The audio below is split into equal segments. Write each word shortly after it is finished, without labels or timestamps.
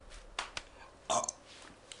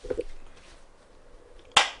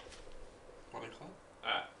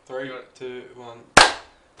2, 1.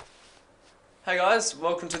 Hey guys,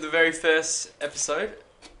 welcome to the very first episode,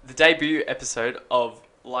 the debut episode of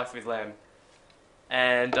Life with Lamb.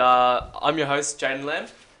 And I'm your host, Jaden Lamb,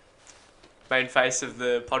 main face of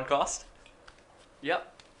the podcast.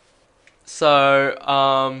 Yep.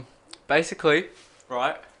 So, basically,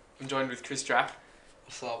 right, I'm joined with Chris Drack.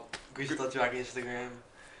 What's up? Chris.Drack Instagram.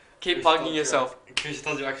 Keep plugging yourself.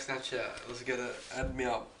 Chris.Drack Snapchat. Let's get it. Add me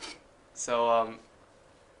up. So,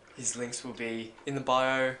 his links will be in the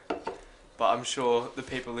bio, but I'm sure the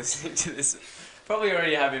people listening to this probably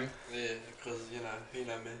already have him. Yeah, because, you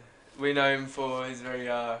know me. We know him for his very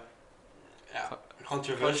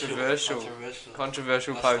controversial That's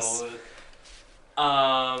posts. the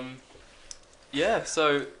word. Yeah,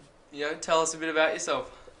 so, tell us a bit about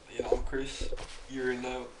yourself. Yeah, I'm Chris. You already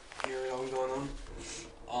know what's going on.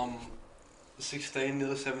 I'm 16,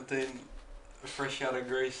 nearly 17, fresh out of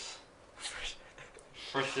Greece.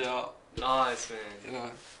 Fresh out, Nice, man. you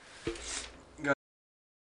know.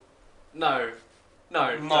 No.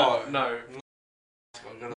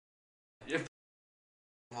 Yep.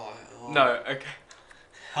 No, okay.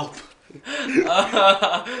 Help.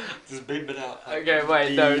 Just beep it out. Okay,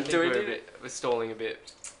 wait, no, we're stalling a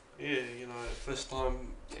bit. Yeah, first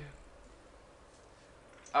time.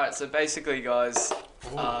 Alright, so basically, guys,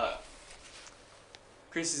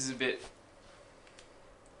 Chris is a bit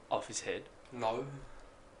off his head. No.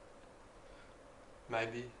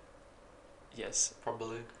 Maybe. Yes.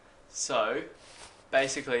 Probably. So,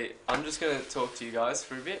 basically, I'm just going to talk to you guys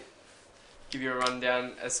for a bit, give you a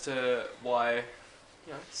rundown as to why,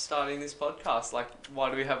 starting this podcast. Like, why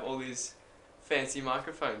do we have all these fancy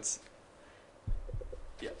microphones?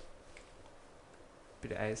 Yeah.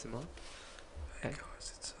 Bit of ASMR. Hey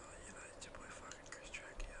guys, it's your boy fucking Chris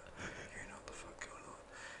Drack here. You know what the fuck going on.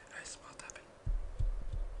 Hey, smart tapping.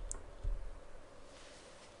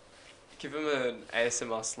 Give him an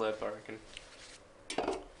ASMR slurp, I reckon.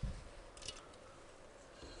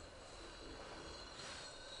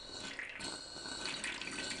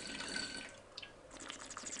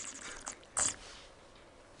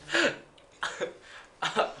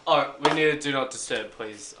 Oh, we need a do not disturb,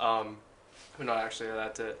 please. We're not actually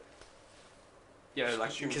allowed to.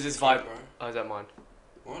 Because it's vibe. Oh, is that mine?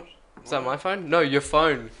 What? Is that my phone? No, your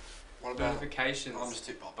phone. What about? Notifications. I'm just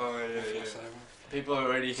too pop. Oh, yeah. People are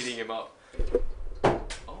already hitting him up.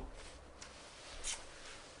 Oh.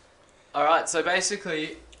 Alright, so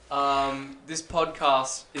basically, this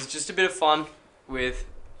podcast is just a bit of fun with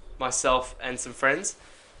myself and some friends.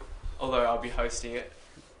 Although I'll be hosting it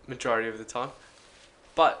majority of the time.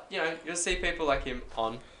 But, you'll see people like him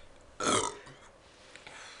on.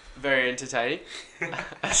 Very entertaining.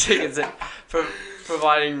 As you can see,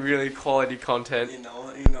 providing really quality content. You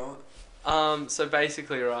know it. So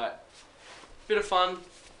basically, right, bit of fun,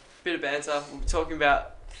 bit of banter. We're talking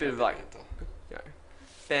about a bit of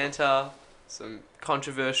banter, some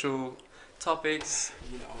controversial topics.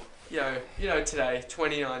 Today,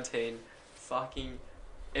 2019, fucking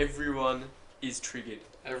everyone is triggered.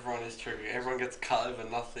 Everyone is triggered. Everyone gets cut over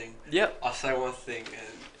nothing. Yep. I say one thing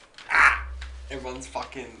and everyone's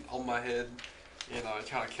fucking on my head,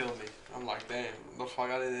 trying to kill me. I'm like, damn, the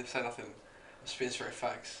fuck, I didn't even say nothing. Spin straight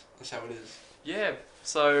facts. That's how it is. Yeah.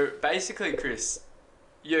 So basically, Chris,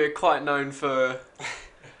 you're quite known for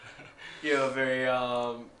your very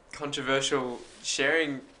controversial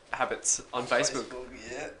sharing habits on Facebook.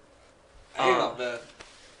 Yeah. Ain't not bad.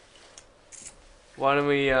 Why don't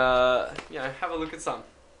we, have a look at some?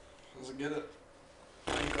 Let's get it.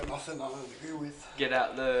 I ain't got nothing I don't agree with. Get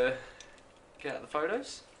out the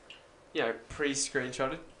photos.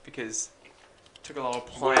 Pre-screenshotted because it took a lot of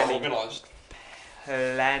planning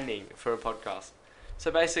for a podcast. So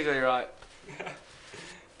basically, right,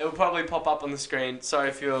 it'll probably pop up on the screen. Sorry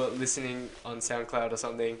if you're listening on SoundCloud or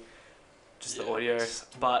something, just the audio.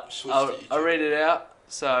 But I'll read it out.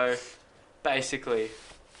 So basically,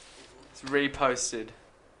 it's reposted.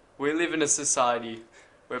 We live in a society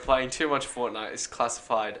where playing too much Fortnite is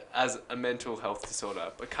classified as a mental health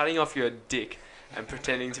disorder, but cutting off your dick and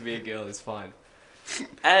pretending to be a girl is fine.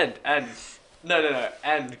 And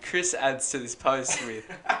Chris adds to this post with,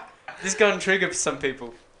 this gonna trigger some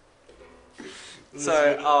people.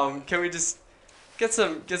 So can we just get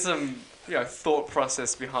some thought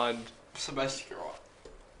process behind? So basically, right.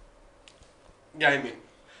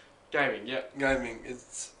 Gaming, yeah. Gaming.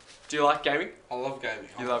 It's. Do you like gaming? I love gaming.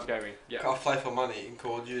 You love gaming, yeah. I play for money in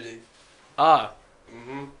Call of Duty. Ah.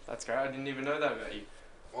 Mhm. That's great. I didn't even know that about you.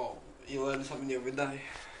 Well, you learn something every day.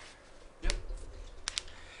 Yep.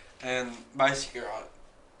 And basically, right,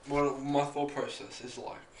 what my thought process is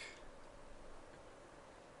like,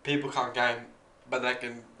 people can't game but they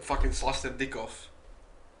can fucking slice their dick off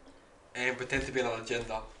and pretend to be another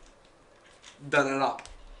gender. Da da da.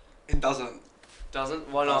 It doesn't. Doesn't?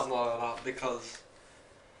 Why Does not? not because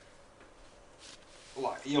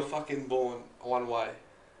like you're fucking born one way.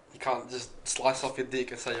 You can't just slice off your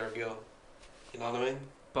dick and say you're a girl. You know what I mean?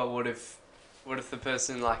 But what if the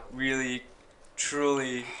person like really,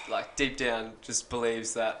 truly, like deep down just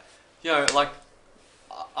believes that, you know, like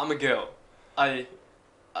I'm a girl.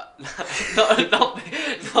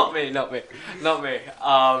 Not me.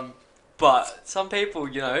 But some people,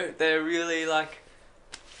 you know, they're really like,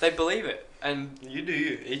 they believe it, and You do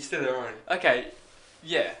you. Each to their own. okay,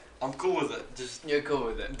 yeah, I'm cool with it. Just you're cool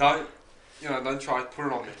with it. don't try to put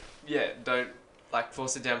it on me. Yeah, don't like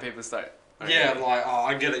force it down people's throat. Okay? Yeah, like, oh,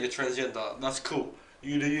 I get it, you're transgender. That's cool.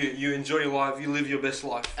 You do you. You enjoy your life. You live your best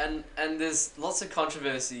life. And there's lots of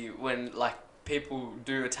controversy when like people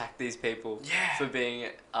do attack these people Yeah. for being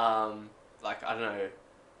like I don't know,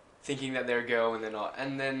 thinking that they're a girl when they're not,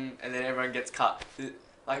 and then everyone gets cut.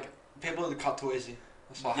 Like People that cut too easy.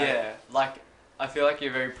 That's what I hate. yeah, like I feel like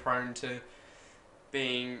you're very prone to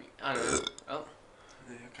being I don't know,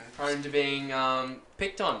 Yeah, okay. prone to being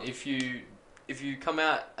picked on if you come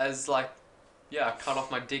out as like yeah, I cut off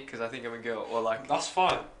my dick because I think I'm a girl, or like That's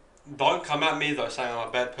fine. Don't come at me though saying I'm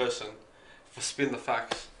a bad person for spin the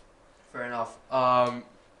facts. fair enough.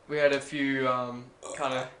 We had a few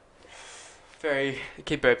kind of very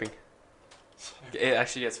keep burping. It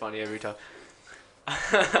actually gets funny every time.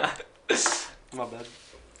 My bad.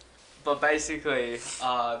 But basically,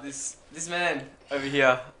 this man over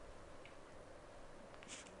here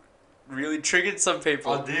really triggered some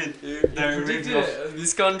people. I did. You They removed predicted me off- it.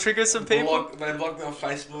 This gone trigger some people. They blocked me on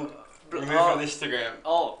Facebook. Removed Oh. on Instagram.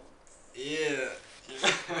 Oh, Yeah.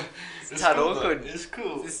 It's tad cool, though. awkward. It's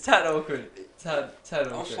cool. it's tad awkward. Tad I'm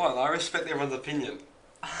awkward. fine. I respect everyone's opinion.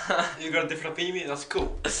 You got a different opinion, that's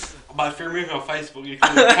cool. But if you remove me on Facebook, you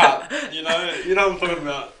can cut. You know what I'm talking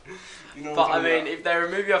about. You know what But I'm I talking mean, about. if they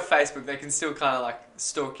remove you off Facebook, they can still kind of like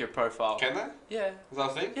stalk your profile. Can they? Yeah, Is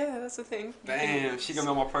that a thing? yeah, that's the thing. Damn, she got me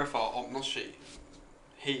on my profile. Oh, not she.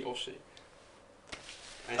 He or she.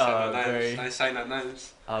 They say Oh, no names. very- They say no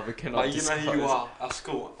names. We cannot But you know who you disclose. are. That's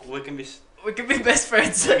cool. We can be We can be best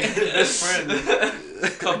friends. best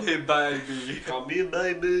friends. Come here, baby. Come here,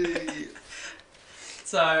 baby.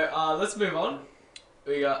 So let's move on.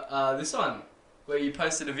 We got this one where you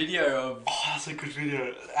posted a video of. Oh, that's a good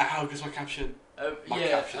video. How good's my caption? My yeah.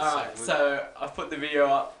 caption's All right. so good. So I put the video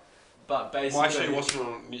up, but basically. Why should you watch it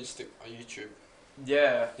on YouTube?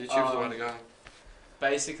 Yeah. YouTube's the way to go.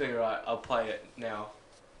 Basically, right. I'll play it now.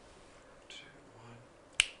 2,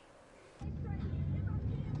 1.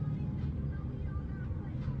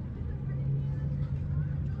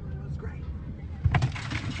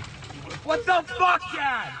 What the fuck,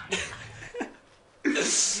 Dad?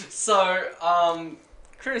 So,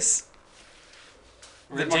 Chris,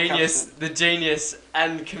 Read my caption. the genius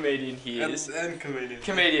and comedian he is. And comedian.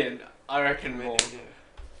 Comedian, I reckon more. Comedian,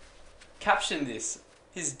 Caption this.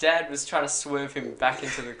 His dad was trying to swerve him back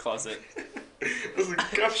into the closet. yeah. That's a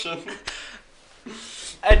caption.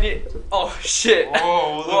 And you, oh shit.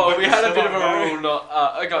 Oh, Whoa, we had a bit of a rule not,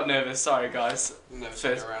 I got nervous, sorry guys. Never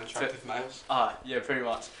First- seen around attractive males. Yeah, pretty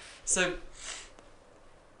much. So,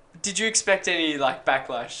 did you expect any, like,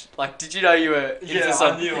 backlash? Like, did you know you were into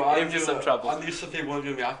some, into some trouble? I knew some people weren't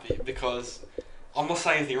going to be happy because I'm not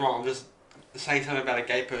saying anything wrong, I'm just saying something about a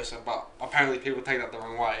gay person, but apparently people take that the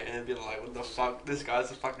wrong way and be like, what the fuck, this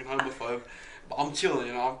guy's a fucking homophobe. But I'm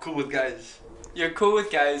chilling, I'm cool with gays. You're cool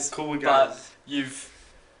with gays, Cool with but gays. you've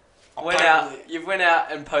Apparently, went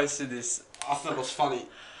out and posted this. I thought it was funny.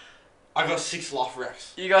 I got 6 laugh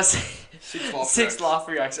reacts. You guys 6 laugh six reacts. laugh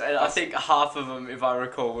reacts, and I think half of them, if I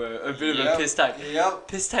recall, were a bit of a piss take. Yep.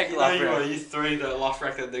 Piss take You know laugh you react. were, you 3 that laugh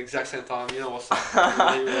react at the exact same time, you know what's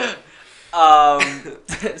up. You were.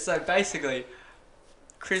 So basically,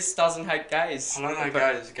 Chris doesn't hate gays. I don't know but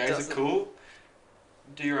guys. Gays doesn't- are cool.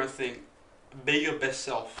 Do your own thing. Be your best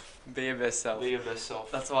self. Be your best self. Be your best self.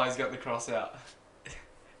 That's why he's got the cross out.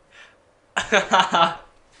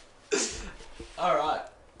 Alright.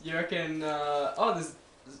 You reckon, there's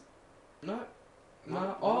no?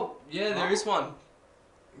 No? Oh, yeah, there is one.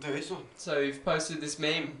 There is one. So you've posted this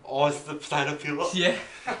meme. Oh, it's the potato peeler. Yeah.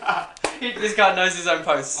 This guy knows his own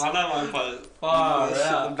posts. I know my post. Far It's in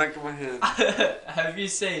out. the back of my head. Have you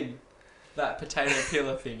seen that potato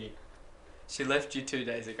peeler thingy? She left you 2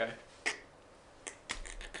 days ago.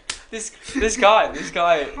 This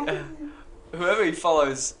guy, whoever he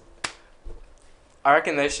follows, I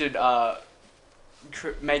reckon they should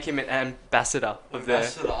make him an ambassador of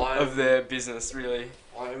Ambassador, their business. Really,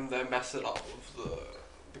 I am the ambassador of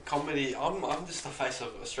the comedy. I'm just the face of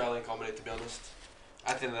Australian comedy, to be honest.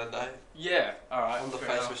 At the end of the day, Yeah. All right. I'm the fair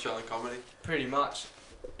face enough. of Australian comedy. Pretty much.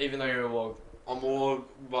 Even though you're a wog. I'm more,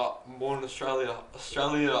 but more in Australia.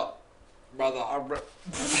 Australia, brother.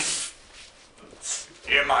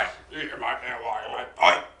 Yeah, mate. Yeah, mate. Now,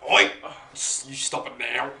 mate. Oi. You stop it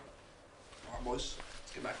now. Alright, boys.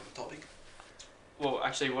 Let's get back on the topic. Well,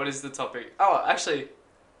 actually, what is the topic? Oh, actually,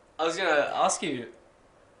 I was gonna ask you.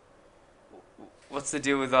 What's the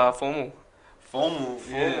deal with formal? Formal.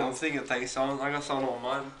 Yeah, I'm thinking of taking someone. I got someone on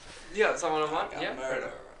mine. You got someone on mind? I got Yeah.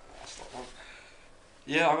 murder. That's not one.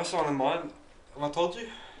 Yeah, I got someone in mind. Have I told you?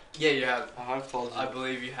 Yeah, you have. I have told you. I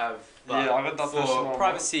believe you have. But Yeah, I got that person for on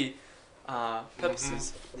privacy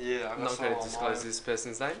purposes, Yeah, I got I'm not someone going to on disclose mine. this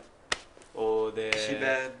person's name or their She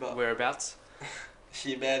bad, but whereabouts.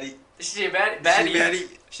 she baddie. She a baddie. She baddie.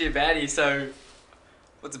 She a baddie. So,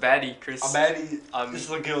 what's a baddie, Chris? A baddie. Um, This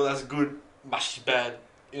is a girl that's good, but she's bad.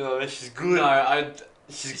 You know, she's good. No,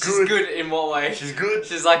 she's she's good. good in what way? She's good.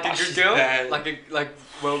 She's like a but good she's girl, bad. like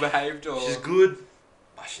well behaved, or She's good,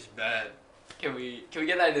 but she's bad. Can we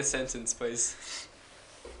get that in a sentence, please?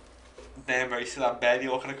 Damn, bro, you see that baddie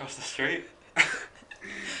walking across the street?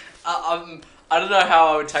 I don't know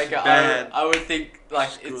how I would take it. Bad. I would think like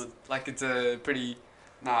She's it's good. like it's a pretty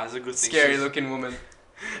Nah, it's a good thing. scary She's- looking woman.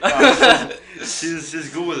 Nah, she's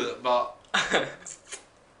good with it, but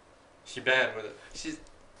she bad with it. She's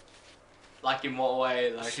like in what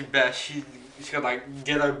way? Like She bad. She got like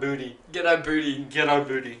ghetto booty. get her booty. Ghetto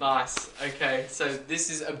booty. Nice. Okay, so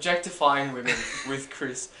this is objectifying women with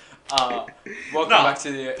Chris. Welcome Nah, back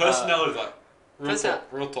to the Personality, like real Person- talk.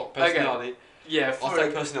 Real talk. Okay. Personality. Yeah, I'll for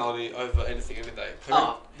take personality over anything any day.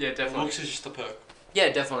 yeah, definitely. Looks is just a perk. Yeah,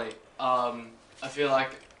 definitely. I feel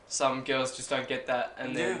like some girls just don't get that,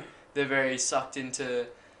 and then they're very sucked into,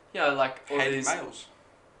 like all Hating these. males.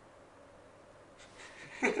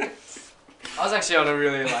 I was actually on a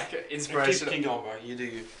really like inspirational. Keep going, bro. You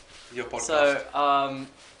do your podcast. So, oh,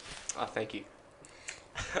 thank you.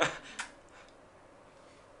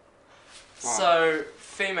 So,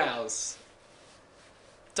 females,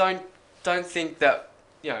 don't think that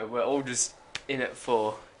we're all just in it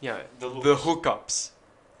for the the looks. hookups,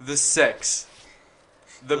 the sex,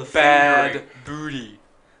 the The bad fingering. booty.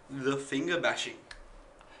 The finger bashing.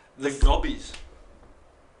 The gobbies.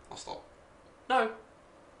 I'll stop. No,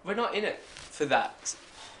 we're not in it for that.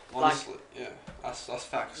 Honestly, yeah. That's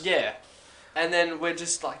facts. Yeah, and then we're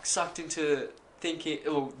just like sucked into thinking.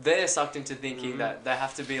 Well, they're sucked into thinking that they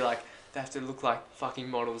have to be like. They have to look like fucking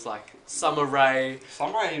models like Summer Rae.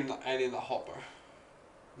 Summer Rae ain't in the hot, bro.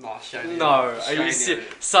 Nah, she ain't in No, it. are She you ain't in serious?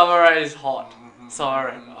 it. Summer Rae is hot. Mm-mm. Summer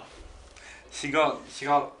Rae. Mm-mm. She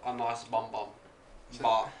got a nice bum, but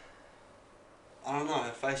I don't know. Her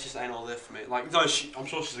face just ain't all there for me. Like, no, I'm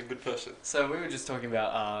sure she's a good person. So we were just talking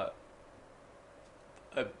about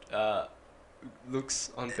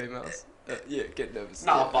looks on females. Yeah, get nervous.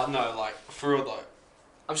 Nah, Yeah. but no, like for real though,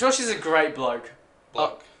 I'm sure she's a great bloke.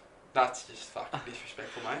 bloke. That's just fucking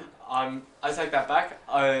disrespectful, mate. I take that back.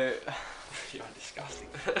 You're disgusting.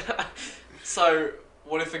 So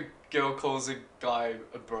what if a girl calls a guy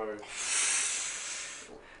a bro?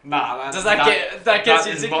 Nah, Does that gets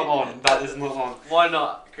you is thinking? not on. That is not on. Why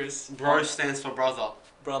not, Chris? Bro stands for brother.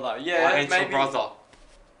 Brother. Yeah, I ain't maybe. for brother.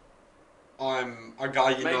 I'm a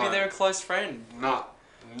guy you Maybe know. they're a close friend. Nah.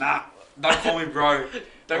 Don't call me bro.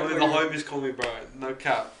 Don't Only the call you- homies call me bro. No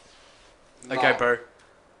cap. Okay, Nah. bro.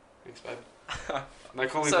 Thanks, babe. No,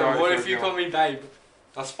 call me So bro. what you're if a you girl. call me babe?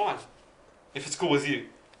 That's fine. If it's cool with you.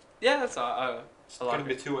 Yeah, that's alright. It's I like gotta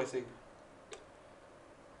be a two-way thing.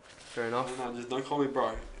 Fair enough. No, just don't call me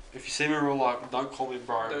bro. If you see me in real life, don't call me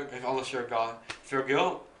bro. Don't. Unless you're a guy. If you're a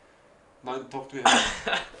girl, don't talk to me.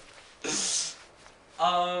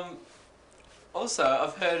 Also,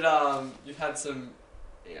 I've heard you've had some,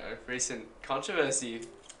 recent controversy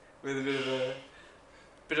with a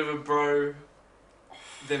bit of a bro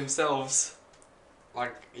themselves.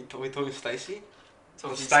 Like, we talking Stacey?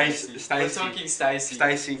 Talking Stacey. We're talking Stacey.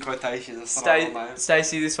 Stacey in quotations. That's not her name.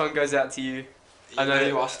 Stacey, this one goes out to you. I know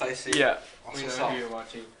you are Stacey. Yeah, What's we what's know up? who you're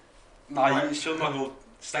watching. No, you still know who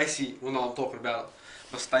Stacey. Well, no, I'm talking about.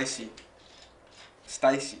 But Stacey.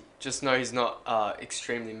 Just know he's not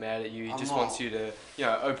extremely mad at you. He I'm just not. wants you to,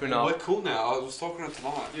 open We're up. cool now. I was talking to her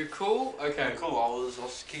tonight. You're cool? Okay. We're cool. I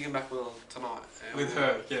was kicking back with her tonight. And With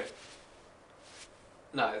her, yeah.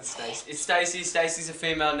 No, it's Stacey. It's Stacey. Stacey's a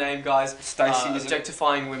female name, guys. Stacey is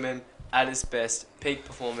objectifying women at its best. Peak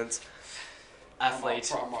performance.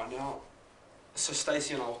 Athlete. Right now. So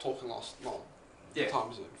Stacey and I were talking last night. Yeah. What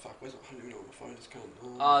time is it? Fuck, where's it? I don't even know what my phone is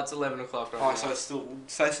going. It's 11 o'clock right now. Alright, so it's still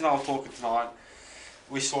Stacey and I were talking tonight.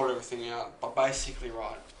 we sorted everything out. But basically,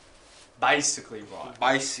 right. Basically, right.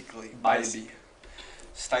 Basically, baby.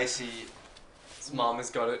 Stacey. His mum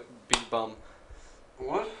has got a big bum.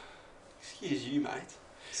 What? Excuse you, mate.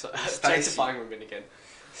 So, Stacey. justifying women again.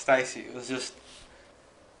 Stacey, it was just.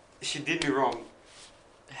 She did me wrong.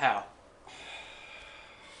 How?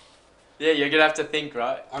 Yeah, you're gonna have to think,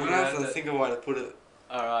 right? I'm gonna have to think of a way to put it.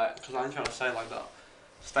 Alright. Because I ain't trying to say it like that.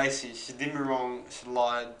 Stacey, she did me wrong. She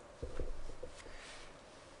lied.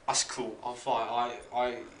 That's cool. I'm fine.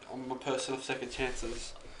 I'm a person of second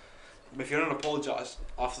chances. But if you don't apologise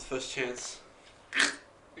after the first chance,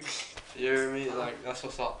 you hear me? Like, that's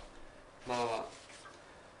what's up. None of that.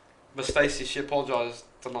 But Stacey, she apologised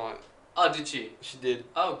tonight. Oh, did she? She did.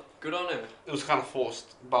 Oh, good on her. It was kind of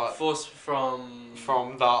forced, but Forced from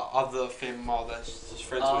the other female that she's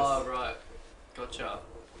friends Oh, with. right. Gotcha.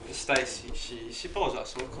 Stacey, she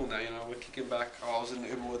apologised. So we're cool now. You know, we're kicking back. I was in the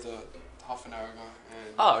Uber with her half an hour ago.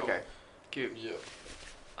 And Oh, cool. okay. Cute. Yeah.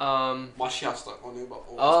 My shouts like on Uber.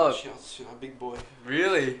 Oh. My shouts, you know, big boy.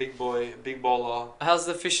 Really? Big boy, big bowler. How's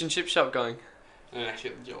the fish and chip shop going? I didn't actually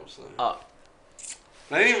get the job, so. Oh.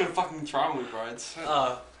 They didn't even fucking try me, bro. It's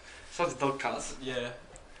such dog cunts. Yeah.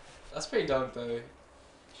 That's pretty dumb, though.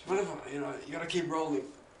 Whatever, you know, you gotta keep rolling.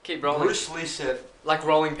 Keep rolling. Bruce Lee said, Like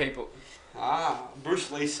rolling people. Bruce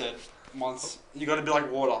Lee said once, you gotta be like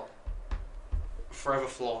water. Forever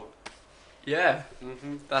flowing. Yeah.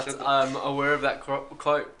 Mm-hmm. That's I'm aware of that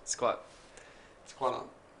quote. It's quite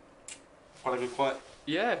a good quote.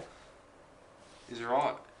 Yeah. He's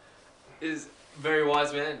right. Is very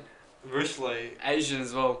wise man. Bruce Lee. Asian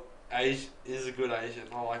as well. Is a good Asian.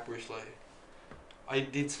 I like Bruce Lee. He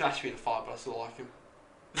did smash me in a fight, but I still like him.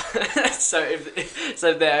 So if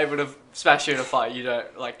they're able to smash you in a fight, you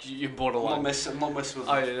don't like you borderline. I'm not messing with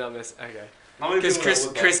Oh, him. you're not messing. Okay. Because Because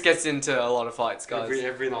Chris gets into a lot of fights, guys.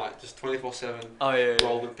 every night, just 24/7. Oh yeah.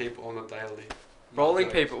 Rolling people on a daily. Rolling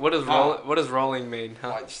people. What does rolling mean? Huh?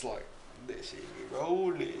 Like just like they see me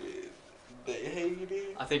rolling, they hate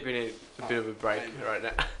it. I think we need a bit of a break maybe. right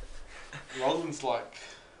now. Rolling's like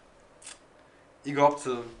you go up to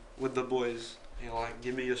them with the boys. You're like,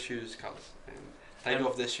 give me your shoes, cuz, and take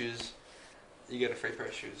off their shoes. You get a free pair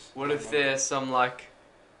of shoes. What if there's some like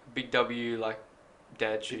big W like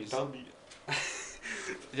dad shoes? Big W.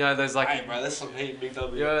 You know those like. Hey, bro, that's some heat, big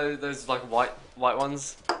W. You know those like white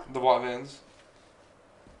ones. The white vans.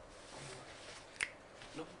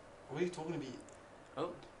 No. What are you talking about? Oh.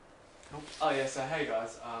 Nope. Oh yeah. So hey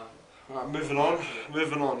guys. Alright, moving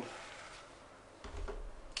on.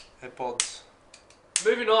 AirPods.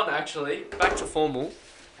 Moving on, actually, back to formal.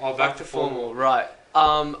 Oh, back to formal. Right.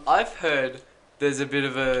 I've heard there's a bit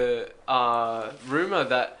of a rumor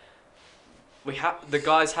that the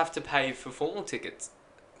guys have to pay for formal tickets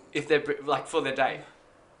if they're like for their day.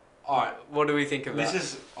 Alright. What do we think of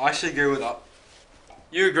that? I actually agree with that.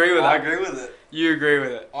 You agree with I that? agree with it. You agree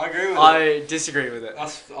with it. I agree with it. I disagree with it.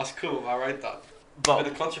 That's cool. I rate that. But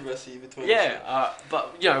Bit of controversy between us. yeah,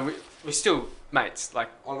 but you know we're still mates. Like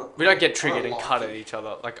On we don't get triggered on a and lot. cut at each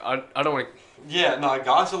other. Like I don't want to. Yeah, no,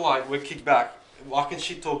 guys are like, we're kicked back. I can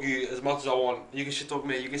shit talk you as much as I want. You can shit talk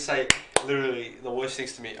me. You can say literally the worst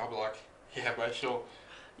things to me. I'll be like, yeah, bro, sure.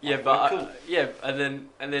 Yeah, Like, but cool. yeah,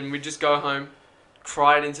 and then we just go home,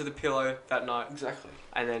 cry it into the pillow that night, Exactly.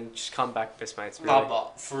 and then just come back best mates. Really. Nah,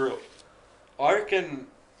 but for real, I reckon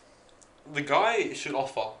the guy should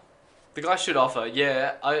offer. The guy should offer.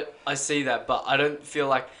 Yeah, I see that, but I don't feel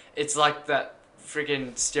like it's like that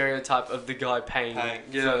freaking stereotype of the guy paying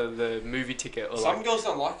yeah. for the movie ticket or Some like. girls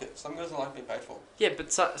don't like it. Some girls don't like being paid for. Yeah,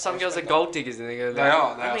 but some girls are respect gold diggers and they go. They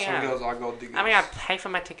are. Some girls are gold diggers. I pay for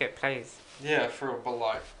my ticket, please. Yeah, for real, but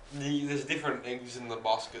like, there's different eggs in the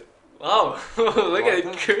basket. Oh, look Like at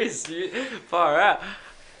that. Chris, you far out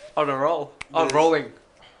on a roll. Oh, There's- rolling.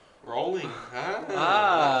 Rolling, huh?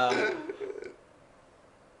 Ah.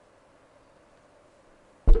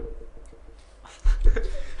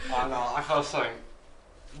 I know, like I was saying,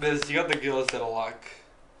 you got the girls that are like,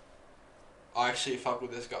 I actually fuck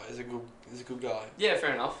with this guy, he's a good guy. Yeah,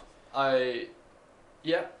 fair enough.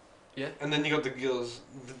 Yeah. And then you got the girls,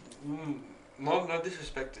 no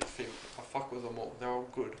disrespect to them, I fuck with them all, they're all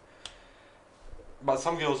good. But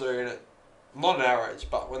some girls are in it, not at our age,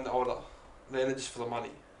 but when they're older, they're in it just for the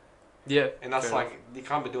money. Yeah. And that's fair like, enough. you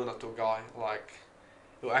can't be doing that to a guy, like,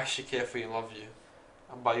 he'll actually care for you and love you,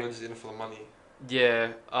 but you're just in it for the money.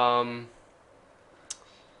 Yeah. Man.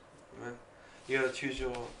 You gotta choose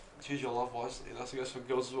your love wisely. That's goes for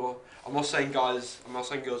girls as well. I'm not saying girls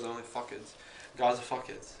are only fuckheads. Guys are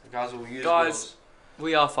fuckheads. Guys will use Guys, girls.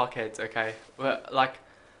 we are fuckheads, okay? We're like,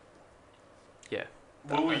 yeah.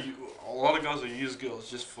 A lot of guys will use girls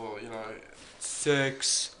just for, you know,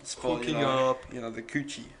 sex, hooking up, up. you know, the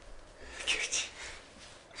coochie.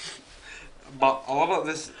 But a lot of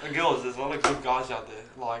girls, there's a lot of good guys out there.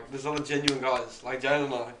 Like, there's a lot of genuine guys. Like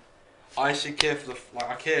Jalen and I actually care for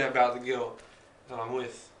I care about the girl that I'm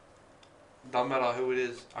with. Don't matter who it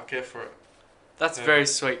is, I care for it. That's very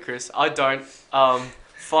sweet, Chris. I don't.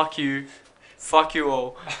 Fuck you. Fuck you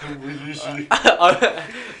all. We usually.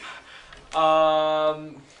 Oh.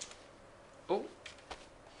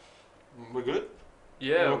 We're good?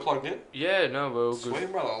 Yeah. We're plugged in? Yeah, no, we're all good. Sweet,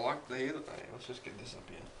 brother. I like the hear today. Let's just get this up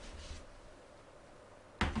here.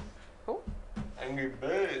 Oh. Angry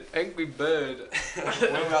Bird. Angry Bird.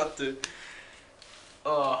 We're about to.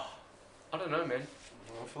 Oh. I don't know, man.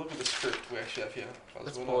 Well, if you look at the script we actually have here.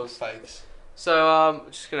 Let's we're pause. not fakes. So,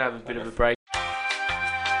 just gonna have a bit of a break.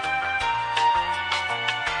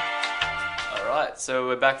 Alright, so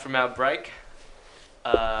we're back from our break.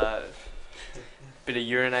 Bit of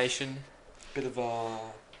urination. Bit of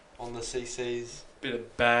on the CCs. Bit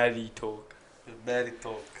of baddie talk. Bit of baddie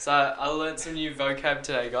talk. So I learnt some new vocab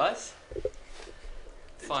today, guys.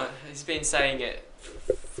 Fine. He's been saying it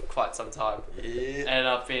for quite some time. Yeah. And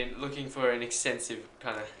I've been looking for an extensive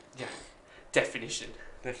kind of definition.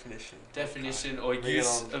 Definition. Or Bring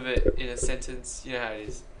use it on. of it in a sentence. You know how it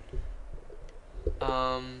is.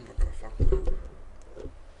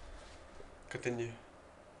 Continue.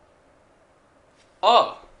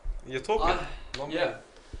 Oh! You're talking. Yeah.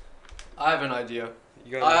 I have an idea.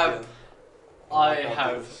 You got an idea. I like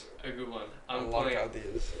have ideas. a good one. I I'm like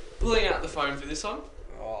ideas. pulling out the phone for this one.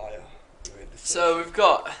 Oh yeah. So we've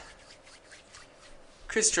got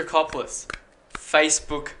Chris Trachopoulos,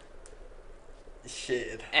 Facebook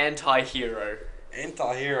shit. anti-hero.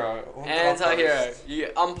 Anti-hero. Anti-hero.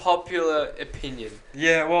 Unpopular opinion.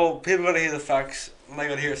 Yeah, well, people gotta hear the facts. And they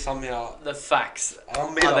gotta hear it somehow. The facts. I'm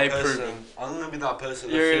gonna be Are they that person. proven? I'm gonna be that person.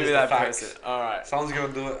 You're that gonna be fears that the facts. person. Alright. Someone's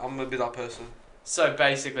gonna do it. I'm gonna be that person. So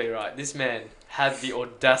basically, right, this man had the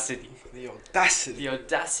audacity The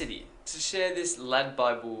audacity. to share this Lad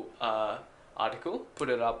Bible article, put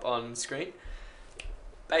it up on screen.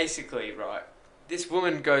 Basically, right, this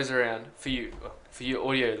woman goes around, for you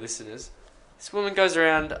audio listeners, this woman goes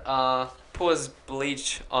around, pours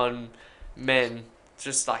bleach on men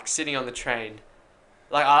just like sitting on the train.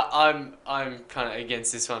 Like I'm kind of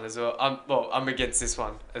against this one as well. I'm against this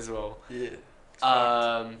one as well. Yeah.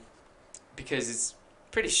 Because it's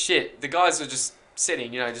pretty shit. The guys were just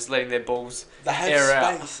sitting, just letting their balls They have air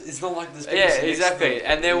space. out. It's not like this. Yeah, exactly.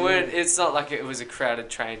 And there weren't. It's not like it was a crowded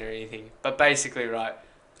train or anything. But basically, right,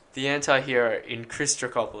 the anti-hero in Chris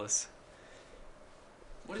Trachopoulos.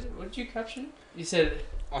 What did you caption? You said.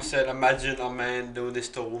 I said, imagine a man doing this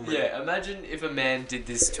to a woman. Yeah, imagine if a man did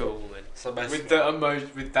this to a woman. So basically,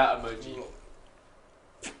 With that emoji.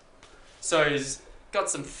 So he's got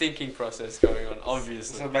some thinking process going on,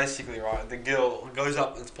 obviously. So basically, right, the girl goes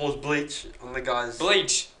up and pours bleach on the guy's...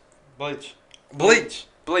 Bleach. You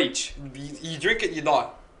drink it, you die.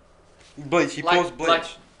 Bleach. He pours bleach. Like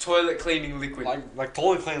toilet cleaning liquid. Like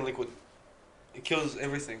toilet cleaning liquid. It kills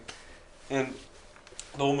everything. And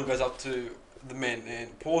the woman goes up to the men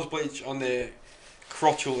and pours bleach on their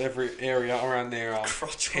crotchal every area around their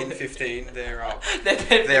 10, 15, their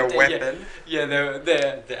weapon. Yeah, they're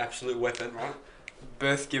their absolute weapon, right?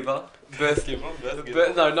 Birth giver.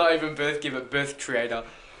 No, not even birth giver, birth creator.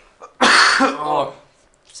 Oh,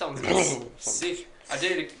 someone's getting sick. I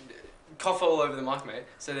did cough all over the mic, mate.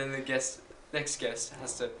 So then the next guest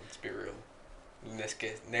has to... Let's be real. Next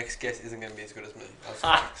guest isn't going to be as good as me. That's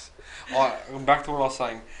facts. Alright, back to what I was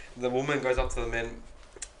saying. The woman goes up to the men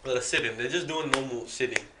that are sitting. They're just doing normal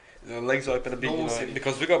sitting. Their legs open a bit,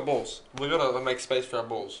 because we got balls. We got to make space for our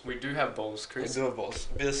balls. We do have balls, Chris. We do have balls.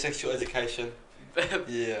 A bit of sexual education.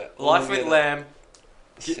 Yeah. Life with Lamb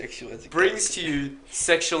sexual education. brings to you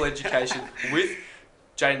sexual education with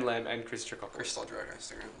Jane Lamb and Chris Trachopoulos. Chris Drake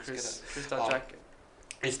Instagram. Chris Drake.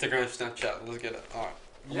 Instagram, Snapchat. Let's get it. Alright.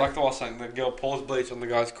 Yeah. Like I was saying, the girl pours bleach on the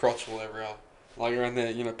guy's crotch all over her. Like around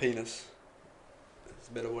there, penis. It's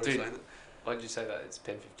a better way of saying it. Why did you say that? It's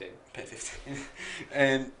pen 15. Pen 15.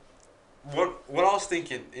 And what I was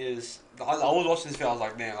thinking is, I was watching this video, I was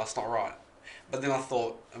like, damn, that's not right. But then I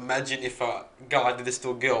thought, imagine if a guy did this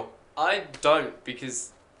to a girl. I don't,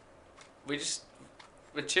 because we're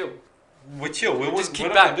chill. We're chill. We're just kick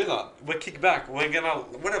not back. gonna do that. We're kick back. We're gonna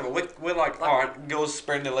whatever. We're like alright, girls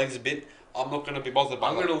spreading their legs a bit. I'm not gonna be bothered by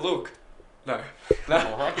I'm that. gonna look. No.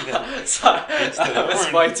 Alright then. Sorry, that was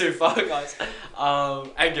way too far, guys.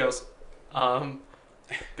 And girls.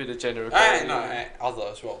 Bit of gender equality. Other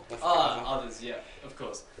as well. Others, yeah, of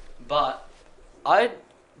course. But I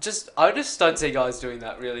I just don't see guys doing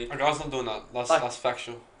that really. A guy's not doing that. That's Like- that's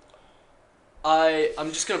factual.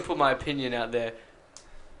 I'm just gonna put my opinion out there.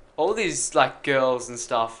 All these like girls and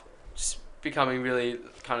stuff just becoming really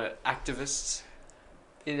kind of activists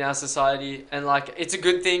in our society, and like it's a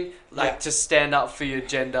good thing, like Yeah. to stand up for your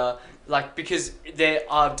gender, like because there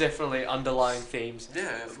are definitely underlying themes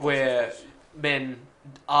Yeah, of course, where of course. men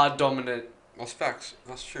are dominant That's facts.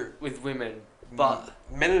 That's true. with women, but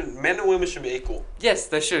Men and women should be equal. yes,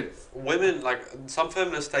 they should. Women, like some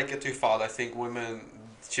feminists take it too far. They think women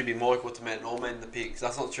should be more equal to men, all men the pigs.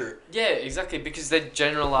 That's not true. Yeah, exactly, because they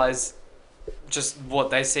generalize just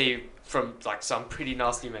what they see from like some pretty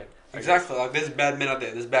nasty men. I guess. Exactly. Like there's bad men out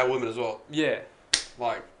there. There's bad women as well. Yeah.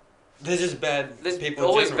 Like there's just bad There's people.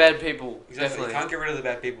 always in general. bad people. Exactly. Definitely. You can't get rid of the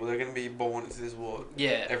bad people. They're gonna be born into this world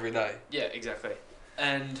Yeah. every day. Yeah, exactly.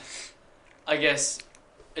 And I guess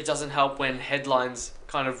it doesn't help when headlines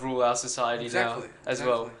kind of rule our society now as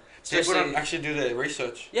well. People Especially, don't actually do their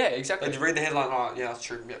research. yeah, They exactly. just read the headline. Oh, yeah, that's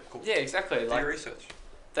true. Yeah, cool. Yeah, exactly. Do your Like research.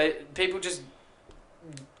 people just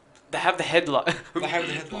they have the headline. They have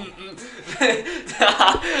the headline.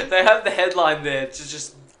 They have the headline there to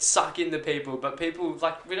just suck in the people, but people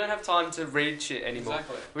like we don't have time to read shit anymore.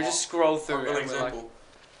 Exactly. We just scroll through I've it got an and we're like, example.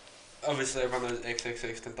 Obviously, everyone knows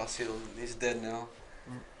XXX Tentacion. He's dead now.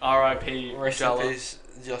 R.I.P. Rest in Jella. peace,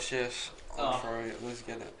 Josh. Yes. Oh. I'm sorry. Let's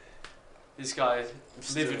get it. This guy,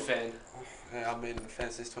 Still- livid fan. Yeah, I've been a fan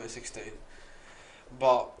since 2016.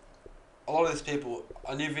 But a lot of these people,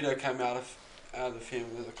 a new video came out of him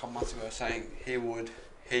a couple months ago saying he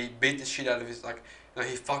beat the shit out of his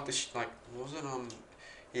he fucked the shit what was it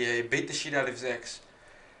he beat the shit out of his ex,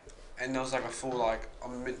 and there was like a full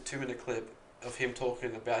 2-minute clip of him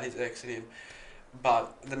talking about his ex and him,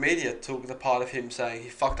 but the media took the part of him saying he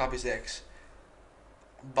fucked up his ex,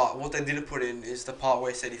 but what they didn't put in is the part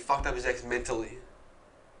where he said he fucked up his ex mentally.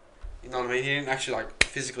 You know what I mean? He didn't actually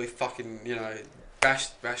physically fucking bash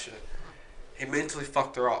her. He mentally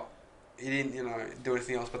fucked her up. He didn't do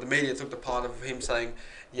anything else. But the media took the part of him saying,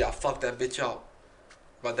 "Yeah, I fucked that bitch up,"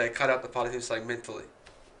 but they cut out the part of him saying mentally.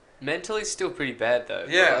 Mentally, still pretty bad though.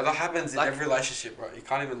 Yeah, but, that happens in like- every relationship, bro. You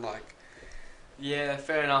can't even Yeah,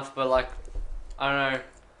 fair enough, but I don't know.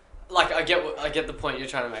 I get the point you're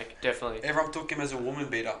trying to make. Definitely. Everyone took him as a woman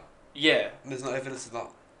beater. Yeah. There's no evidence of that.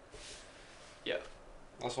 Yeah.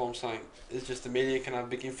 That's what I'm saying. It's just the media can have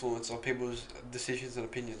big influence on people's decisions and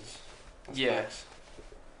opinions. That's Yeah. facts.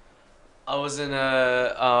 I wasn't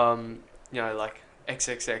a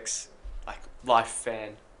XXX life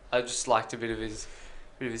fan. I just liked a bit of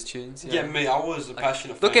his tunes. Yeah, me. I was a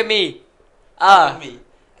passionate. Look fan. at me. Look at me.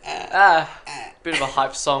 Bit of a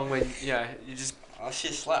hype song when you're just Oh,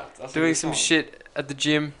 shit slapped. That's a doing good some song. shit at the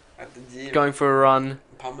gym, At the gym. going for a run,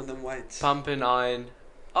 Pumping them weights. pumping iron.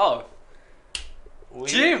 Oh, We-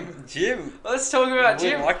 Gym. Gym. let's talk about We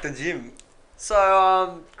gym. like the gym.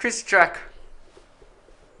 So Chris Track,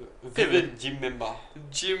 Vivid gym member.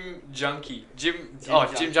 gym junkie, gym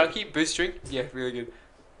Gym gym junkie, boost drink. Yeah, really good.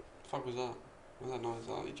 Fuck was that? What was that noise?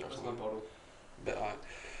 Oh, you dropped something. bottle. But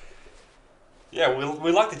yeah,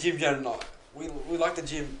 we like the gym, Jan and I. We like the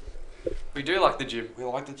gym. We do like the gym. We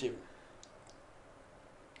like the gym.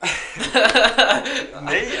 I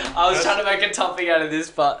was trying to make a topic out of this,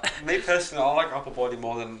 but Me personally, I like upper body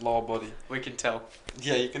more than lower body. we can tell.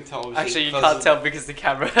 Yeah, you can tell. Actually, you because can't tell because the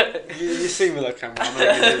camera. You see me with that camera. I know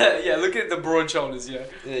you do. Yeah, look at the broad shoulders. Yeah.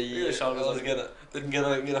 Yeah, yeah. the shoulders Let's on get it. Then get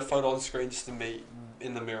a photo on screen just to me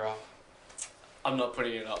in the mirror. I'm not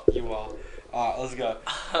putting it up. You are. Alright, let's go.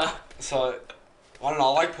 So, I don't know.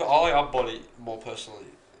 I like upper body more personally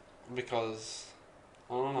because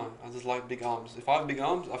I don't know. I just like big arms. If I have big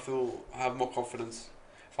arms, I feel I have more confidence.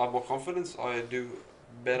 If I have more confidence, I do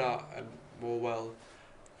better and more well.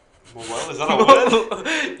 More well? Is that a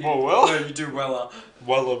word? More well? No, you do Weller.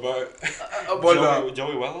 Weller, bro. Weller.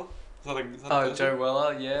 Joey Weller? Is that a Oh, person? Joe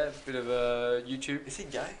Weller. Yeah, bit of a YouTube. Is he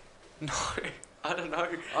gay? No, I don't know.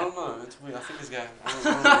 I don't know. It's weird. I think he's gay. I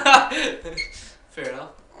don't know. Fair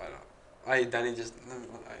enough. I don't know. Hey, Danny, just let me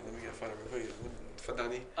get a photo real quick for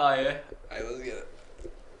Danny. Oh yeah. Hey, let's get it.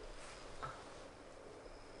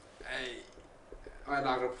 Hey. Alright,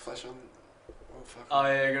 now I gotta put flash on. Oh, fuck. Oh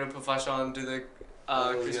yeah, you're gonna put flash on, do the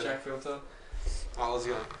Chris yeah. Jack filter. Alright, let's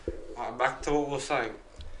go. Alright, back to what we were saying.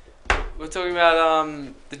 We're talking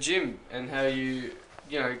about the gym and how you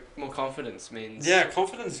know more confidence means. Yeah,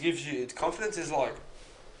 confidence gives you. Confidence is like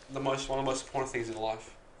one of the most important things in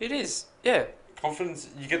life. It is. Yeah. Confidence,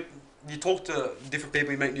 you talk to different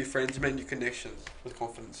people, you make new friends, you make new connections with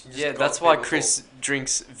confidence. You just Yeah, got that's why people Chris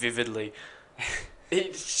drinks vividly. He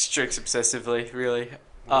just drinks obsessively, really. talk.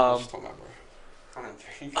 No, just talk about, bro. I don't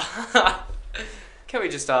drink. can we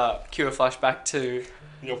just cue a flashback to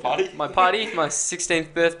Your party? my party, my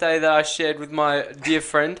 16th birthday that I shared with my dear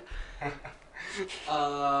friend.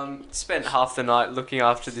 Spent half the night looking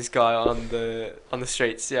after this guy on the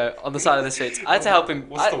streets. Yeah, on the side of the streets. I had to help him.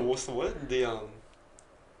 What's the word?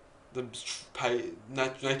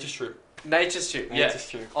 Nature strip. Nature strip. Yeah. Nature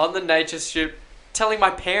strip. On the nature strip, telling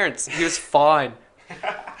my parents he was fine.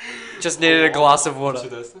 Just needed a glass of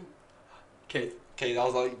water. Keith. Keith, I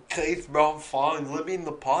was like, Keith, bro, I'm fine. Let me in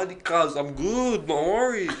the party, cuz I'm good. Don't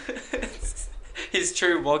worry. His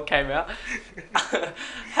true wog came out.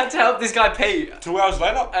 Had to help this guy pee. 2 hours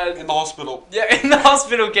later, in the hospital. Yeah, in the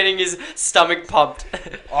hospital getting his stomach pumped.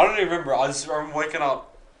 I don't even remember. I just remember waking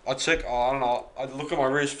up. I check. I don't know. I look at my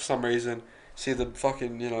wrist for some reason. See the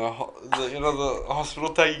fucking the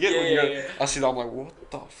hospital tag you get when you go. Yeah. I see that. I'm like,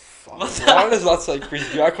 what the fuck? Why does that say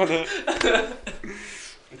Chris Jack on it?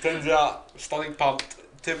 It turns out stomach pumped.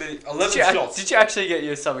 2 minutes. 11 shots. Did you actually get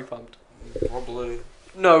your stomach pumped? Probably.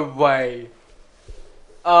 No way.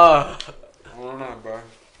 I don't know, bro.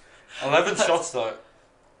 11 shots though.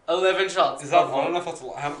 11 shots. Is that? I don't know if that's a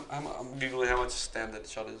lot. I'm googling how much a standard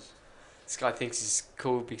shot is. This guy thinks he's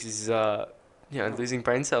cool because he's losing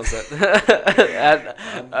brain cells at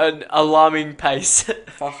an alarming pace.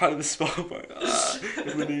 Fuck, I can't even spell, bro.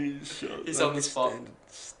 He's on the spot.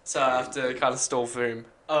 So I have to kind of stall for him.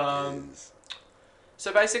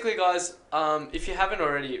 So basically, guys, if you haven't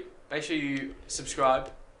already, make sure you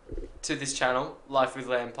subscribe to this channel, Life with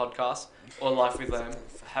Lamb podcast, or Life with Lamb.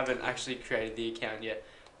 Haven't actually created the account yet.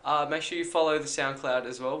 Make sure you follow the SoundCloud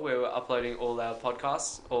as well, where we're uploading all our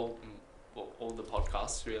podcasts, all the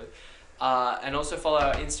podcasts really. And also follow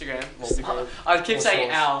our Instagram. I keep saying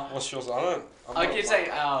yours? our. What's yours? I keep saying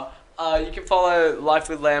our. You can follow Life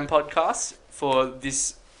with Lamb podcast for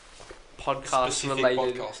this podcast Specific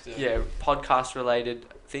related. podcast, podcast related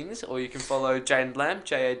things, or you can follow Jayden Lamb,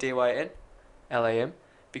 Jadyn Lam,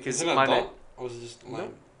 because Isn't it my name. dot? Or was it just Lamb? No.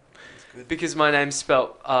 That's good. Because my name's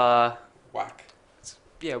spelt Whack.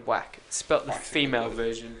 yeah, whack. It's spelt the Whack's female good.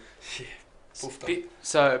 version. Yeah. Poofed up.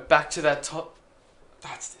 So back to that top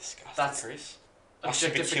That's disgusting, That's Chris.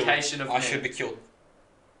 objectification of I men. should be killed.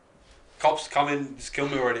 Cops come in, just kill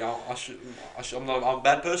me already. I'm a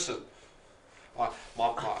bad person.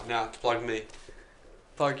 Now to plug me.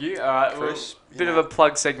 Plug you. All right. Chris, Bit of a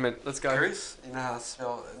plug segment. Let's go. Chris, you know how to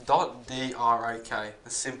spell .DRAK.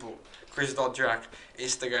 It's simple. Chris.Drak.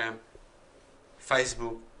 Instagram,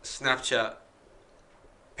 Facebook, Snapchat,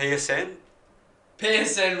 PSN.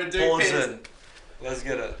 PSN. We're doing Pawson. Let's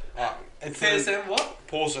get it. PSN what?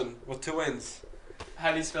 Pawson with 2 N's.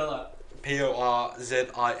 How do you spell that? PORZINN.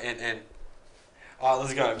 Alright,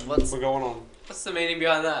 let's go. We're going on. What's the meaning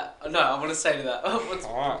behind that? No, I want to say to that.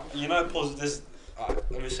 Alright, you know, this.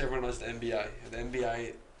 Obviously, everyone knows the NBA. The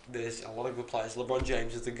NBA, there's a lot of good players. LeBron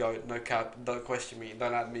James is the GOAT, no cap. Don't question me.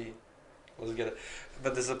 Don't add me. Let's get it.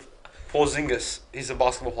 But there's a Porzingis. He's a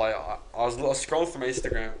basketball player. I was scrolling through my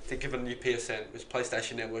Instagram, thinking of a new PSN, which is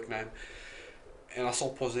PlayStation Network name. And I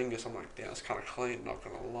saw Porzingis. I'm like, damn, it's kind of clean. Not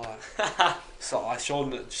gonna lie. So I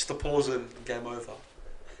showed it just the pause and game over.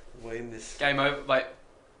 We're in this. Game over. Wait.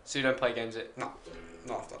 So you don't play games yet? No,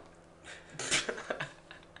 not after.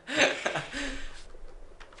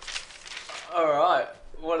 Alright,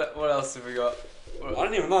 what else have we got? I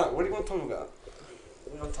don't even know. What do you want to talk about?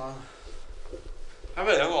 We got time. How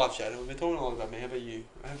about your life, Jaden? We've been talking a lot about me. How about you?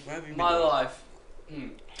 How have you been My doing? life.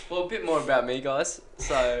 Well, a bit more about me, guys.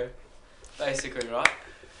 So, basically, right?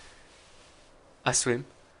 I swim.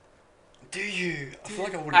 Do you? I feel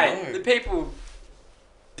like I wouldn't Hey, know. the people,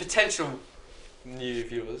 potential New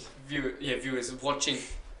viewers. viewers watching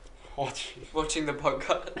Watching. the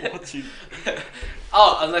podcast. Watching.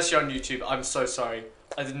 Oh, unless you're on YouTube, I'm so sorry.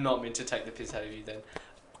 I did not mean to take the piss out of you then.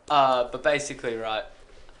 But basically, right,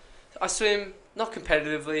 I swim, not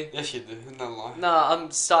competitively. Yes, you do. No lie. Nah, I'm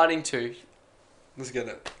starting to. Let's get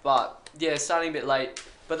it. But, yeah, starting a bit late.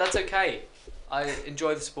 But that's okay. I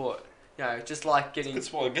enjoy the sport. You know, just like getting, It's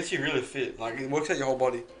sport. It gets you really fit. Like, it works out your whole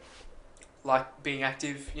body. like being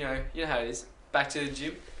active, you know how it is. Back to the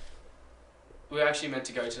gym. We were actually meant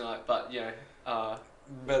to go tonight, but, you know,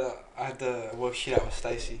 But I had to work shit out with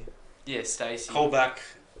Stacey. yeah, Stacey. Call back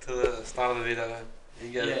to the start of the video. You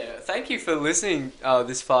get it. Yeah, thank you for listening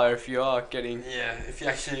this far if you are getting... Yeah, if you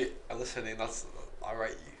actually are listening, I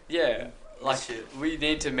rate you. Yeah, like, shit. we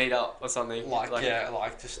need to meet up or something.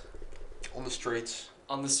 Like just on the streets.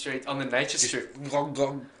 On the street, on the nature Just strip. glog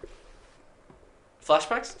glog.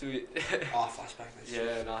 Flashbacks? Do we... Oh, flashback.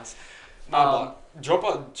 Yeah, nice. No, but drop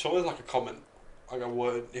like a comment, like a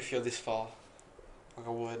word if you're this far, like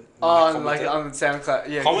a word. Oh, like on SoundCloud.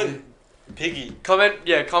 Yeah. comment Piggy. Comment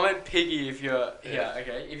Piggy if you're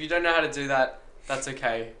okay. If you don't know how to do that, that's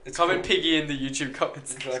okay. It's comment cool. Piggy in the YouTube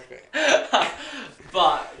comments. Exactly.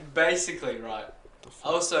 But basically, right. I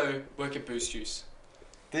also work at Boost Juice.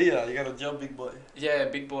 You got a job, big boy. Yeah,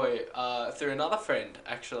 big boy. Through another friend,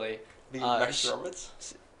 actually. Big Max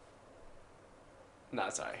Roberts. No,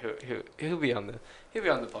 sorry. He'll be on the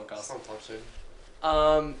podcast Sometime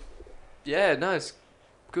soon. Yeah, no, it's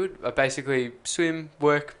good. I basically swim,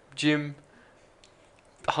 work, gym.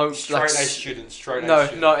 Home, Straight A student. Straight A no,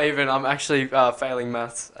 student. not even. I'm actually failing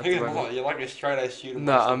maths at the You're moment. not. You're like a straight A student.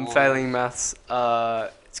 No, I'm failing maths.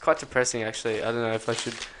 It's quite depressing, actually. I don't know if I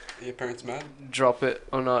should Are your parents mad? drop it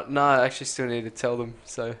or not. No, I actually still need to tell them.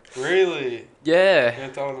 So Really? yeah. Yeah,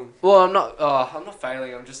 tell them. Well, I'm not. I'm not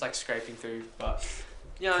failing. I'm just like scraping through. But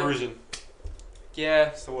you know, Cruising. yeah.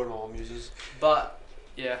 That's the word my mum uses. But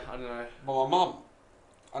yeah, I don't know. But my mum,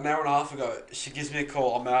 an hour and a half ago, she gives me a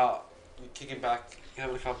call. I'm out, kicking back,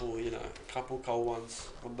 having a couple cold ones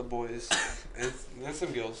with the boys, and there's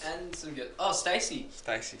some girls. And some good. Oh, Stacey.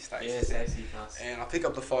 Stacey. Yeah, Stacey. Nice. And I pick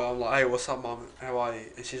up the phone. I'm like, "Hey, what's up, mum? How are you?"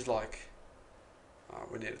 And she's like,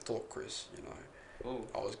 "We need to talk, Chris. You know, Ooh.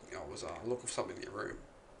 I was looking for something in your room,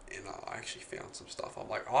 and I actually found some stuff." I'm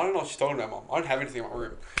like, "I don't know what she's talking about, mum. I don't have anything in my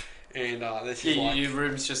room." And then she's like, your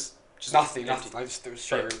room's just nothing. empty. I just do a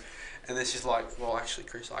straight room. And then she's like, "Well, actually,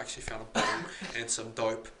 Chris, I actually found a bottle and some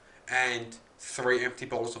dope and 3 empty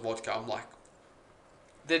bottles of vodka." I'm like,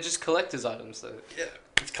 They're just collector's items, though. "Yeah,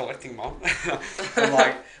 it's collecting, mum." I'm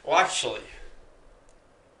like, "Well, actually,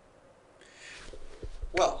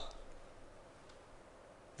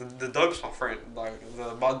 the dope's my friend. Like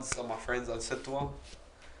the buds are my friends." I said to her,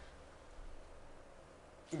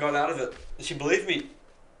 got out of it. And she believed me.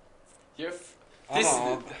 This.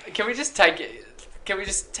 know. Can we just take it? Can we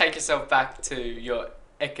just take yourself back to your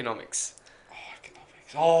economics?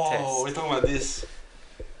 Economics. Oh, Test. we're talking about this.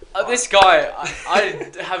 This guy,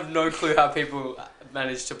 I have no clue how people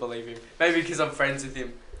manage to believe him. Maybe because I'm friends with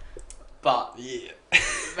him, but Yeah.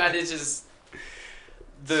 manages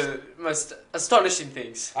the most astonishing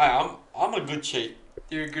things. I'm a good cheat.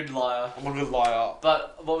 You're a good liar. I'm a good liar.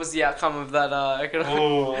 But what was the outcome of that economic?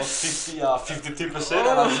 Oh, 52%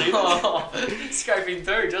 out of cheat. Scraping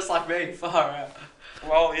through, just like me. Far out.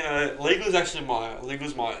 Well, you know, legal's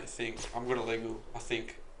my thing. I'm good at legal. I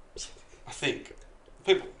think.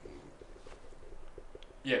 People.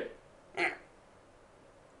 Yeah. I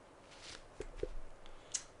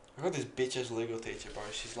got this bitch ass legal teacher, bro.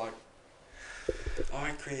 She's like,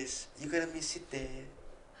 "Alright, Chris, you gotta sit there,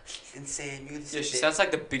 and Sam, you gotta sit Yeah, she there." sounds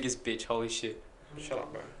like the biggest bitch. Holy shit. Shut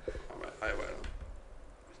up, bro. Wait.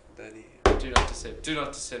 Daddy. Do not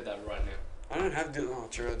disturb that right now. I don't have to. Oh,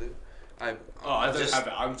 true, I do. I don't just, have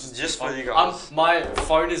it. I'm just for you guys. My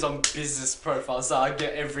phone is on business profile, so I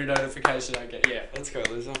get every notification I get. Yeah, Let's go,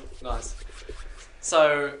 Lisa. nice.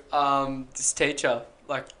 So, this teacher,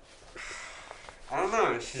 like, I don't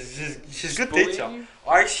know. She's a good bullying teacher.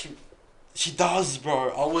 you? She does,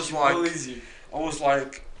 bro. She bullies you.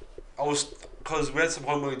 Because we had some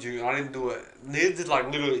homework due and I didn't do it. Neither did like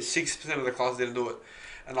literally 6% of the class didn't do it.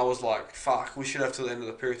 And I was like, fuck, we should have till the end of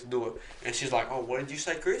the period to do it. And she's like, "Oh, what did you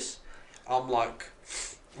say, Chris?" I'm like,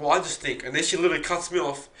 "Well, I just think." And then she literally cuts me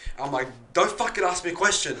off. I'm like, "Don't fucking ask me a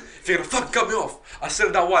question if you're gonna fucking cut me off." I said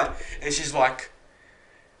it that way. And she's like,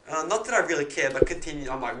 "Not that I really care, but continue."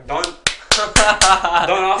 I'm like, Don't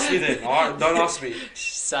ask me then, alright? Don't ask me.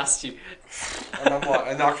 She sassed you. And I'm like,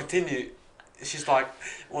 and I continue. She's like,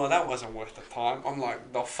 "Well, that wasn't worth the time." I'm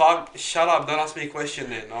like, "The fuck? Shut up! Don't ask me a question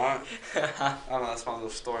then, alright?" I don't know. That's my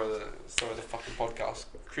little story of the fucking podcast.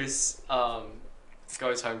 Chris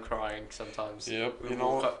goes home crying sometimes. Yep. We You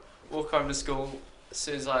know, walk home to school. As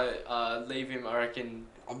soon as I leave him, I reckon.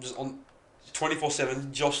 I'm just on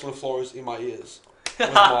 24/7 Jocelyn Flores in my ears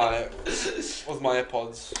with my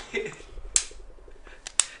AirPods.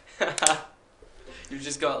 You've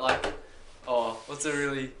just got like, what's a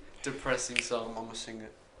really depressing song? I'm gonna sing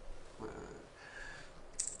it.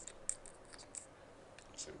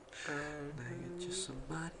 Just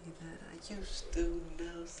somebody that I used to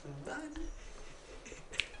know, somebody.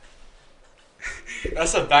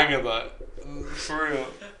 That's a banger, though. For real.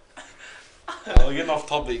 We're getting off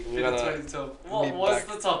topic. We're gonna 2012. What was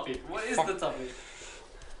the topic? What is the topic?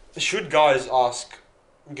 Should guys ask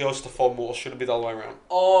girls to fall more, or should it be the other way around?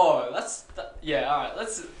 Oh, yeah. All right,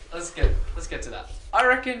 let's get to that. I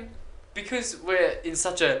reckon because we're in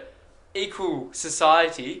such a equal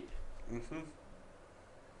society,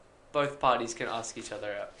 both parties can ask each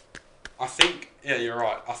other out. I think, yeah, you're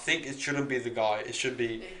right. I think it shouldn't be the guy. It should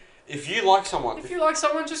be If you like someone, If you like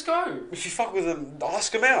someone, just go. if you fuck with them,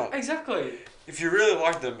 ask them out. Exactly. If you really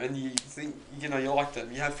like them and you think you like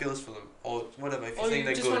them, you have feelings for them or whatever. If you Or think you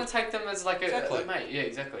they're just good, want to take them as like Exactly. a mate. Yeah,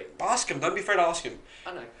 exactly. ask them. Don't be afraid to ask them.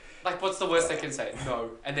 I know. Like, what's the worst they can say?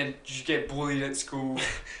 No. And then you get bullied at school.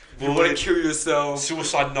 You want Bullied. to kill yourself.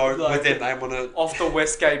 Suicide note Like- with their name on it. Off the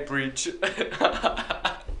Westgate Bridge.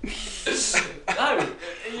 No.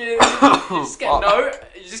 You just get no.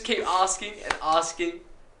 You just keep asking and asking.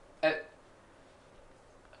 I'm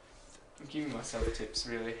giving myself tips,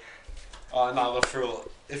 really. No, the thrill.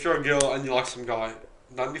 If you're a girl and you like some guy,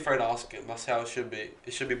 don't be afraid to ask him. That's how it should be.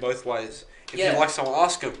 It should be both ways. If Yeah. you like someone,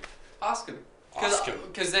 ask him. Ask them. Ask him.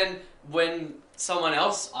 Because then when someone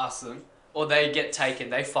else asks them, or they get taken,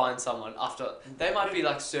 they find someone after. They might be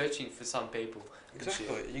like searching for some people. and shit.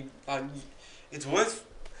 Exactly. It's worth.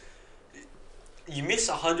 You miss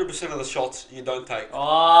 100% of the shots you don't take.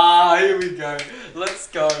 Ah, here we go. Let's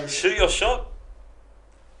go. Shoot your shot.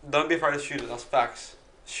 Don't be afraid to shoot it. That's facts.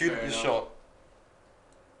 Shoot Fair the enough. shot.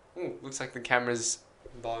 Ooh, looks like the camera's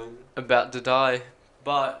Dying. about to die,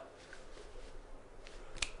 but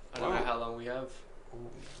I don't Wow. know how long we have.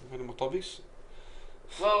 Any more topics?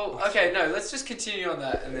 Well, okay, no, let's just continue on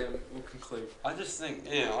that and then we'll conclude. I just think,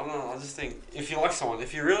 I don't know. I just think if you like someone,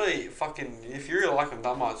 if you really like them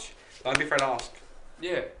that much, don't be afraid to ask.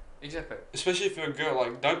 Yeah, exactly. Especially if you're a girl,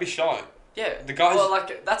 like don't be shy. Yeah. The guys. Well,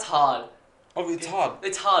 like that's hard. Oh, it's hard.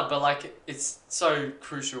 It's hard, but like it's so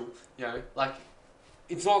crucial. You know, like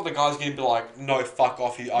It's not the guy's gonna be like, no, fuck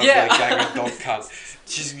off, you ugly Yeah. gang of dog cunt.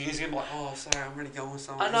 He's gonna be like, oh, sorry, I'm really going with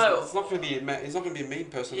someone. I know. It's not gonna be he's not gonna be a mean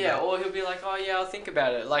person. yeah, mate. or he'll be like, oh yeah, I'll think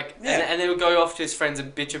about it. Like, Yeah. and then he'll go off to his friends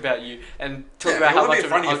and bitch about you and talk Yeah, about it how won't be much in of an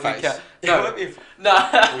front of your ugly face. cat. It No, won't be in no.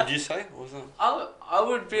 What would you say? What was that? I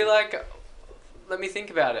would be like, let me think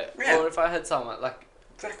about it. Yeah. Or if I had someone like,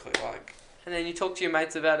 Exactly, like. and then you talk to your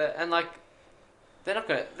mates about it, and like, they're not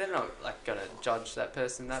like gonna judge that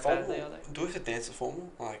person that badly, are they? Do we have to dance a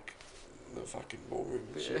formal? Like, the fucking ballroom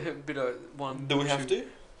and shit. Bit of one. Do we have two,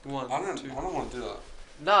 to? One. I don't two. want to do that.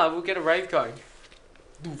 Nah, we'll get a rave going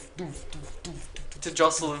Doof, doof, doof, doof, doof. to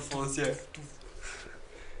Jocelyn Falls, yeah.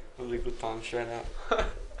 That'll be a good time, straight out.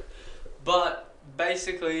 But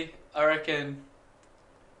basically, I reckon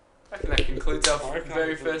that concludes our I reckon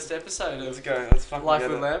very that first episode Let's of go, let's fucking Life get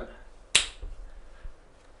with it. Lamb.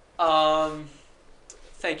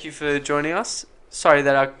 Thank you for joining us. Sorry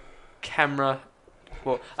that our camera.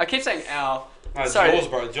 Well, I keep saying our. No, it's Sorry. yours,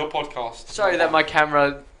 bro. It's your podcast. Sorry that my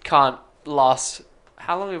camera can't last.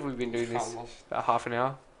 How long have we been doing this? Can't last. About half an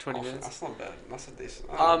hour, 20 Oh, minutes. That's not bad. That's a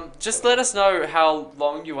decent. Just let us know how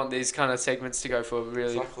long you want these kind of segments to go for,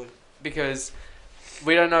 really, Exactly. because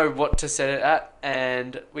we don't know what to set it at,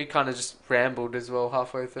 and we kind of just rambled as well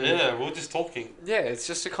halfway through. Yeah, we're just talking. Yeah, it's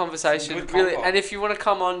just a conversation, Good really. convo. And if you want to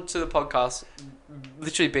come on to the podcast,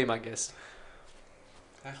 literally be my guest.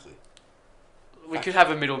 Exactly. We could have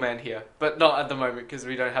a middleman here, but not at the moment because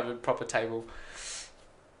we don't have a proper table.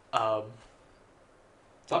 So,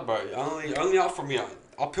 bro, only up from here.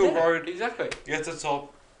 Uphill road, Exactly. get to the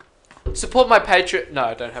top. Support my Patreon. No,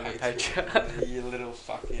 I don't have a Patreon. You little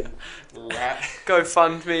fucking rat. Go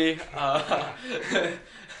fund me.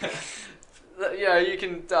 Yeah, you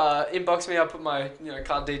can inbox me. I'll put my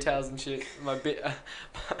card details and shit. My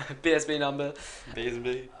BSB number.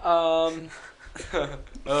 BSB. Oh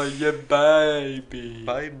yeah, baby.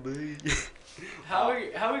 Baby. How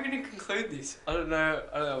are we gonna conclude this? I don't know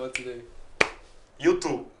what to do.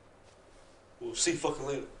 YouTube. We'll see you fucking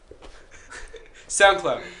later.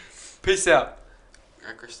 SoundCloud. Peace out.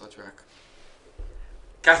 Crystal track.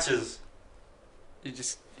 Catches. You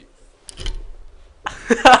just.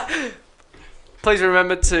 Please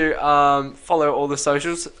remember to follow all the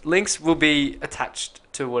socials. Links will be attached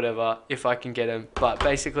to whatever if I can get them. But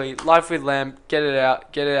basically, Life with Lamb. Get it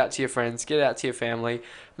out to your friends. Get it out to your family.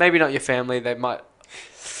 Maybe not your family. They might.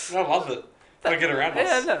 I love it. They'll get around Yeah,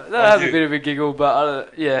 us. they'll have a bit of a giggle,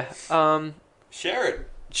 but yeah. Share it.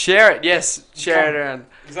 Share it. Yes, share it around.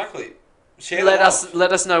 Exactly. Share Let the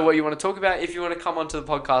us know what you want to talk about. If you want to come onto the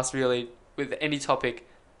podcast, really, with any topic,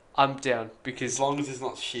 I'm down because As long as it's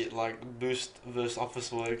not shit like Boost versus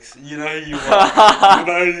Office Works. You know who you are. You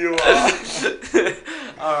know who you are.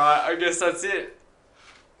 All right, I guess that's it.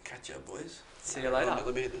 Catch ya, boys. See you later.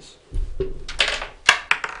 Let me hit this.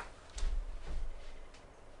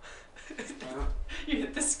 You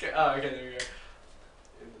hit the screen. Oh, okay, there we go.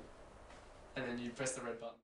 And then you press the red button.